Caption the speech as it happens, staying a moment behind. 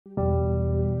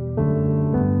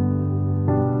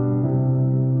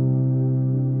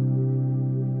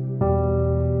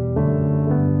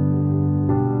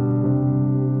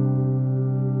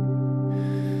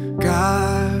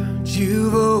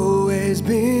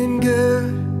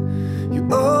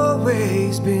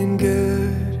always been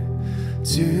good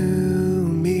to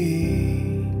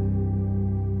me.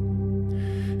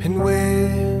 And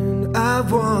when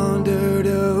I've wandered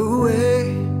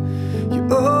away, you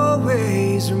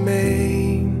always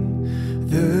remain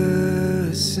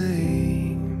the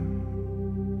same.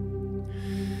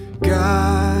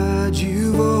 God,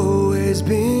 you've always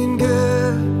been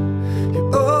good.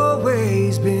 You've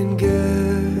always been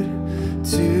good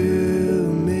to me.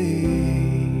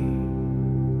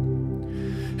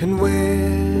 And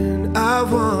when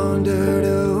I've wandered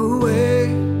away,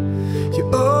 you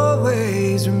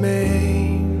always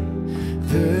remain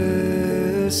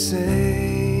the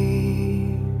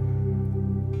same.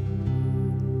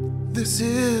 This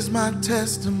is my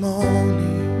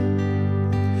testimony.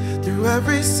 Through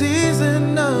every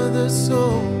season of the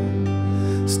soul,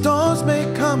 storms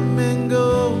may come and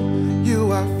go,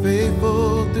 you are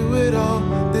faithful through it all.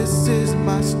 This is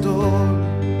my story.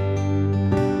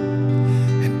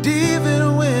 And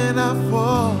even when I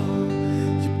fall,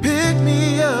 you pick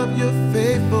me up, you're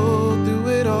faithful through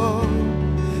it all.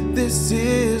 This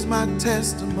is my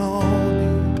testimony.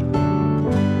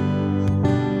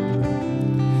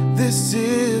 This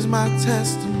is my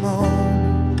testimony.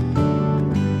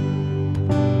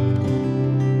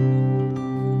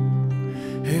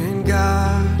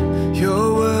 God,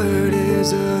 your word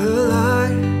is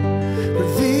alive,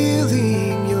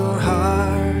 revealing your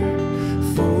heart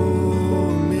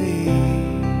for me.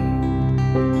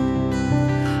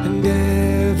 And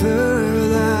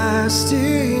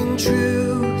everlasting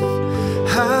truth,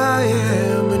 I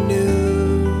am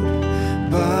renewed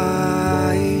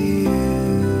by you.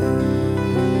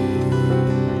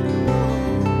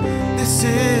 This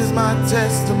is my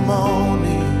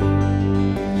testimony.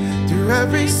 Through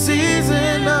every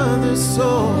season of the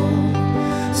soul,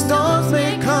 storms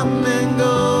may come and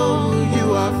go,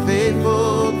 you are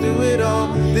faithful through it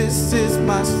all. This is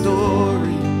my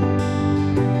story.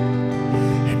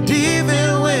 And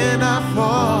even when I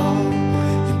fall,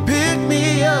 you pick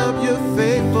me up, you're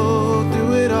faithful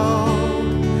through it all.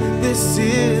 This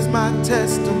is my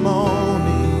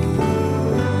testimony.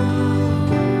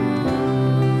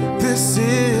 This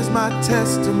is my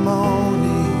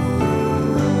testimony.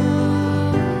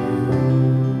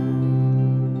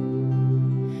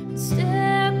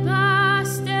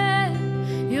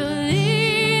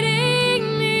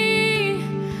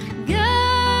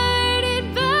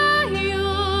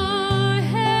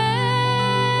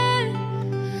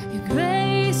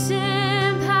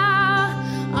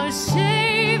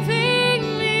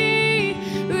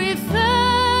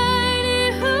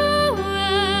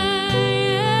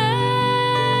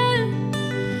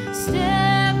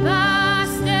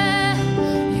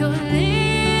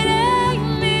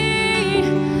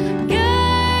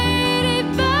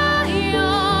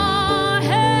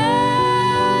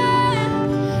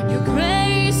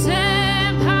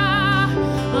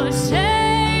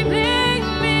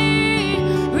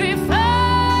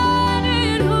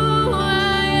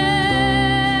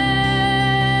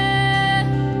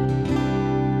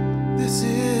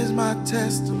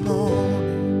 Testimony.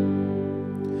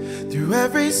 Through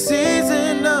every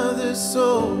season of the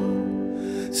soul,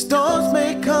 storms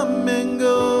may come and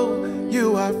go,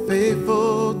 you are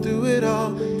faithful through it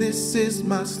all. This is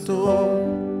my story.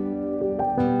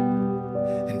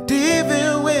 And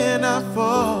even when I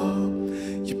fall,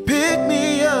 you pick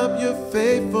me up, you're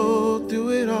faithful through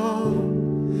it all.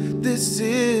 This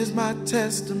is my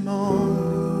testimony.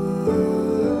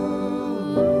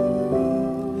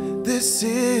 This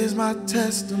is my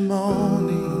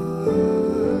testimony.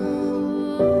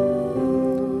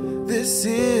 This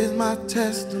is my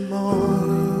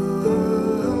testimony.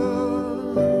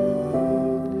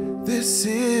 This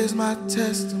is my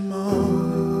testimony.